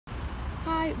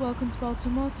Hi, welcome to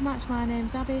Bolton Motor Match. My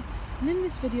name's Abby, and in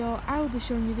this video I will be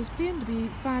showing you this BMW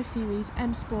 5 Series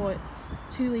M Sport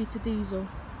 2 litre diesel.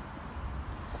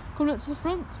 Coming up to the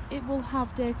front, it will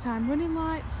have daytime running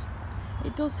lights.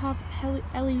 It does have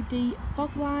LED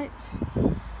fog lights,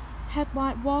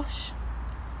 headlight wash,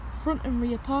 front and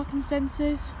rear parking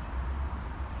sensors.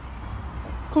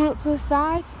 Coming up to the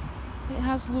side, it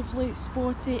has lovely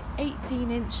sporty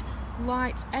 18-inch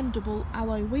light M double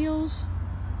alloy wheels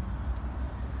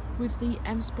with the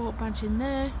M Sport badge in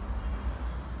there.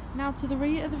 Now to the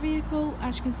rear of the vehicle,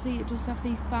 as you can see, it does have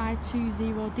the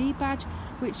 520D badge,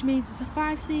 which means it's a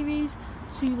 5 Series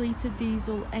 2 litre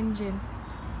diesel engine.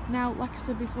 Now, like I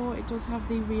said before, it does have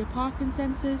the rear parking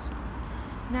sensors.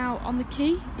 Now on the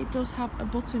key, it does have a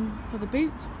button for the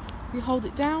boot. If you hold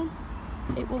it down,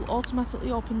 it will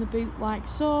automatically open the boot like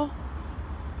so.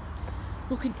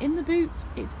 Looking in the boot,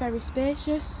 it's very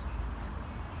spacious,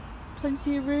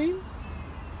 plenty of room,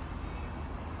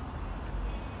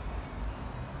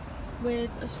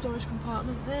 with a storage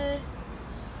compartment there.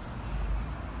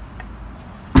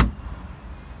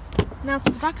 Now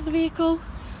to the back of the vehicle,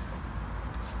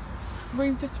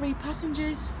 room for 3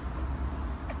 passengers,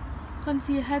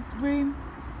 plenty of headroom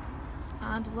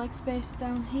and leg space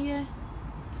down here.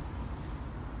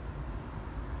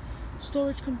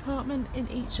 Storage compartment in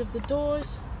each of the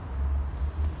doors.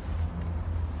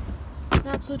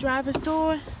 Now to the driver's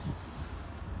door.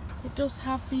 It does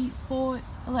have the 4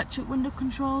 electric window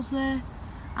controls there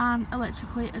and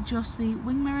electrically adjust the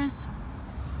wing mirrors.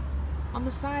 On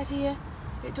the side here,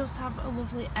 it does have a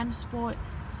lovely M Sport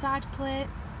side plate.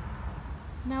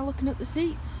 Now looking at the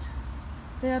seats,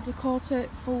 they are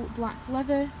decorated full black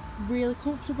leather, really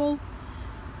comfortable.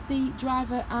 The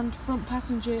driver and front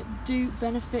passenger do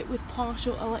benefit with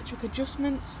partial electric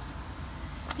adjustment.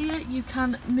 Here you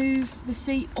can move the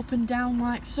seat up and down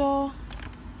like so,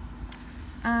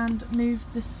 and move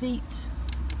the seat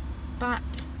back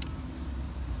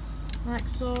like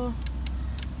so,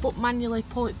 but manually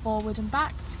pull it forward and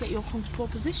back to get your comfortable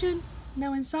position.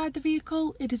 Now inside the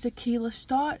vehicle, it is a keyless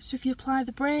start, so if you apply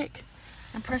the brake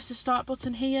and press the start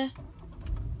button here,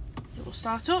 it will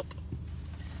start up.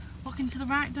 Looking to the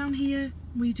right down here,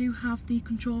 we do have the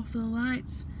control for the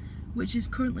lights, which is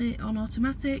currently on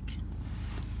automatic.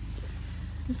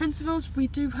 In front of us, we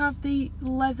do have the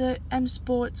leather M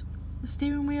Sport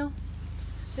steering wheel.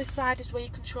 This side is where you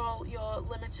control your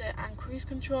limiter and cruise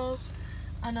control,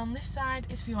 and on this side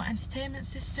is for your entertainment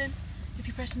system. If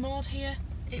you press mode here,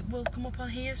 it will come up on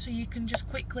here, so you can just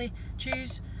quickly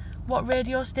choose what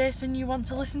radio station you want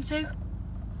to listen to,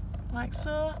 like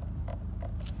so.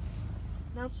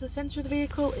 Now to the centre of the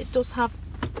vehicle, it does have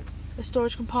a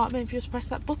storage compartment if you just press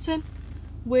that button,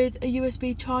 with a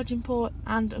USB charging port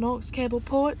and an aux cable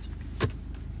port.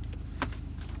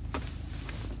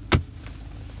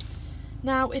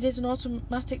 Now it is an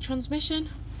automatic transmission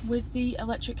with the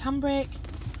electric handbrake.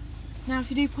 Now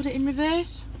if you do put it in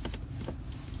reverse,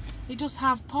 it does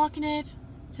have parking aid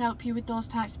to help you with those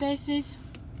tight spaces.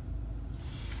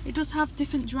 It does have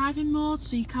different driving modes,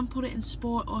 so you can put it in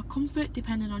sport or comfort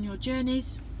depending on your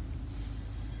journeys.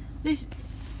 This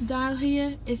dial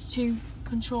here is to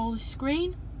control the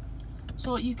screen,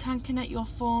 so you can connect your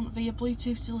phone via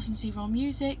Bluetooth to listen to your own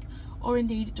music, or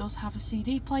indeed it does have a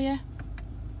CD player.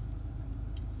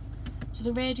 To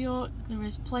the radio, there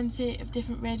is plenty of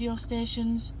different radio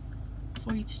stations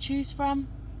for you to choose from.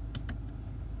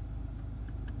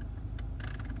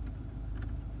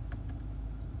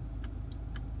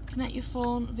 Connect your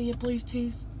phone via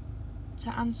Bluetooth to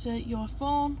answer your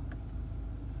phone.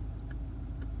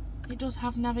 It does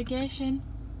have navigation,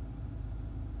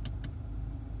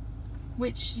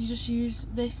 which you just use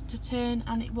this to turn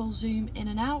and it will zoom in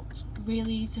and out.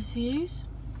 Really easy to use.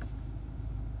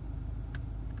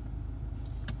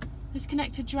 This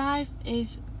connected drive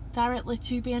is directly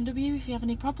to BMW if you have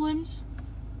any problems.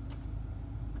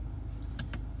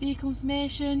 Vehicle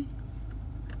information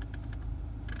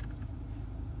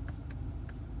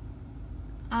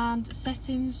and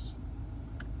settings,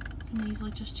 you can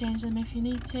easily just change them if you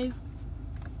need to.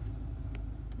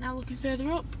 Now looking further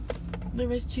up,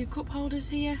 there is 2 cup holders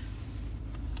here,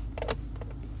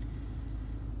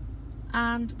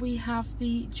 and we have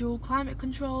the dual climate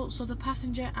control, so the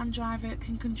passenger and driver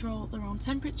can control their own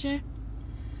temperature.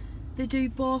 They do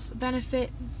both benefit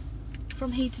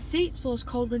from heated seats for those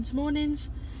cold winter mornings.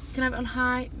 You can have it on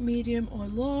high, medium or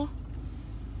low.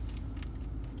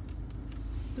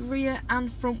 The rear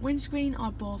and front windscreen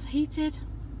are both heated.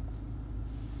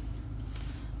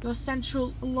 Your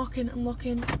central unlocking and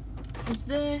locking is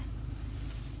there.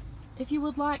 If you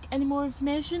would like any more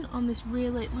information on this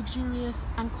really luxurious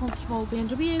and comfortable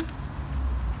BMW,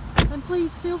 let me then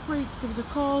please feel free to give us a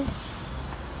call,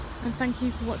 and thank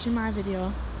you for watching my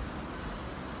video.